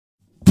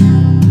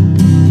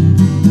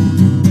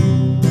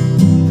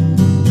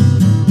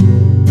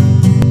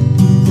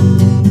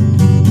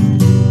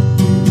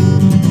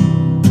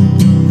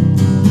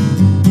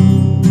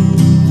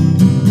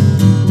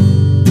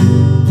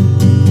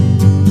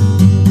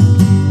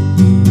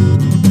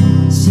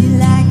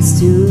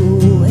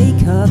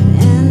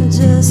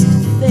just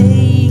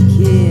fake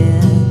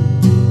it.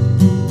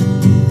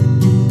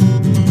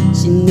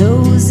 She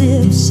knows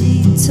if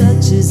she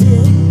touches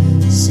it,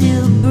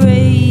 she'll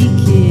break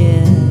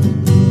it.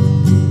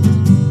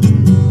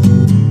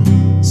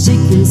 She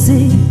can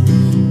see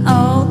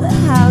all the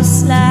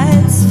house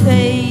lights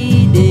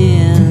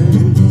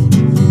fading,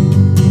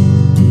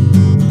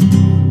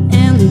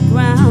 and the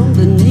ground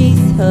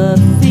beneath her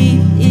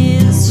feet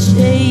is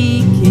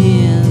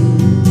shaking.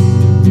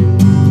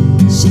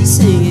 She's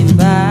singing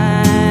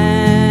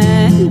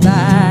bye,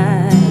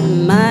 bye,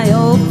 my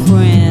old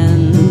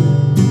friend.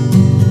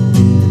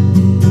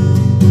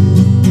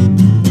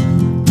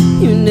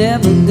 You're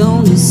never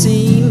gonna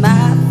see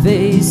my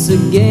face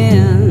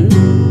again.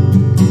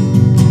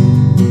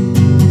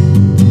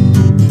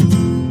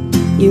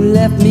 You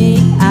left me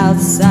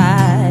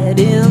outside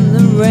in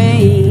the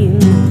rain.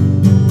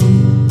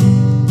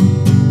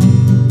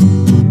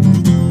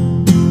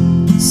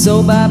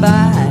 So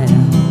bye-bye,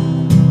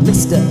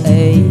 Mr. A.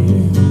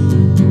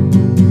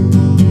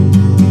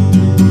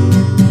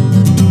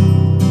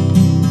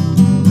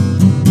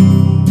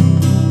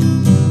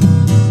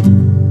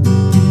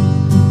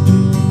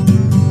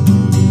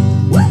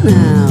 Well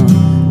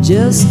now,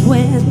 just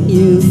when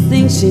you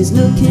think she's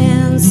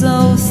looking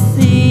so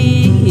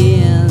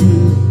thin,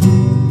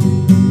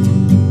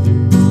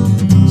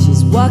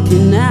 she's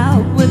walking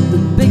out with the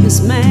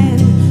biggest man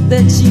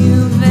that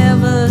you've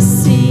ever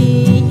seen.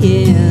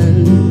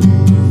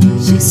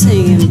 She's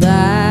singing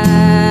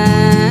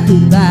bye,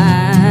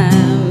 bye,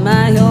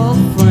 my old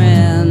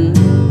friend.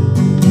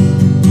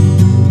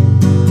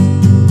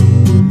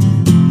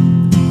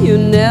 You're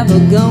never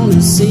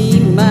gonna see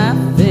my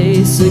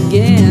face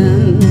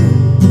again.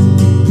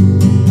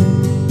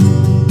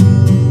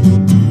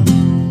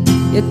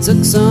 It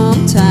took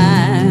some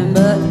time,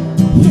 but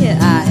here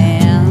I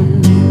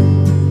am.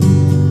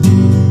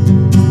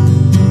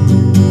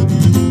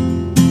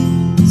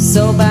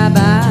 So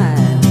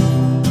bye-bye,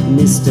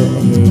 Mr.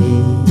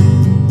 A.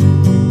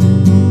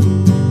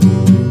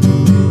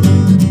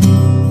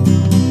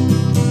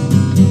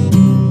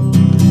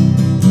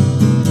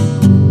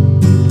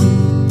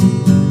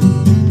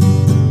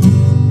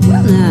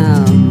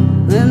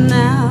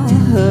 Now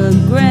her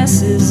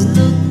grass is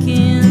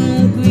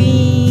looking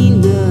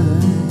greener,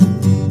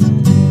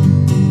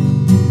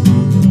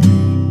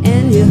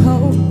 and you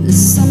hope that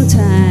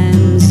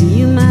sometimes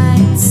you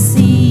might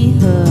see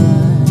her.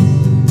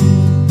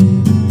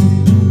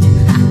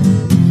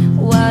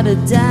 What a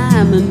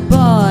diamond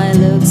boy,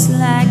 looks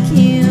like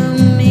you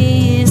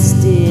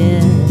missed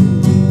it.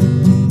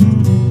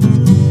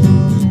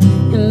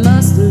 It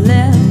must have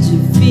left you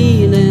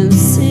feeling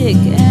sick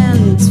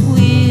and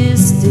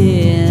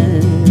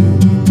twisted.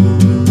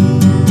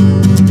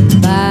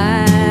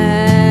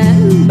 Bye,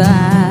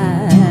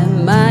 bye,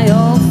 my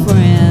old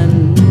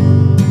friend.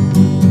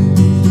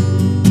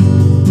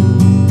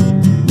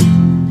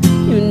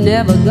 You're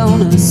never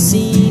gonna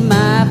see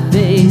my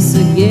face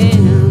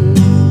again.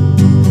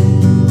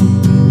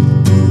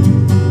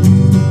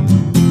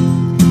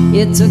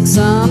 It took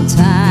some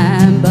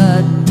time,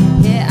 but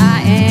here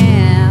I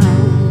am.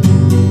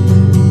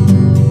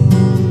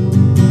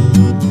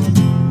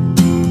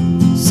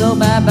 So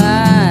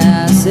bye-bye,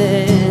 I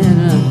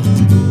said.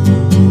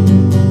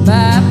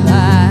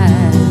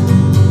 Bye-bye.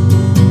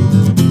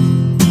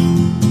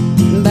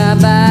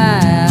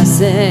 Bye-bye, I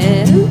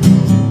said.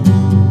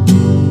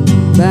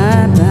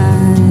 Bye-bye.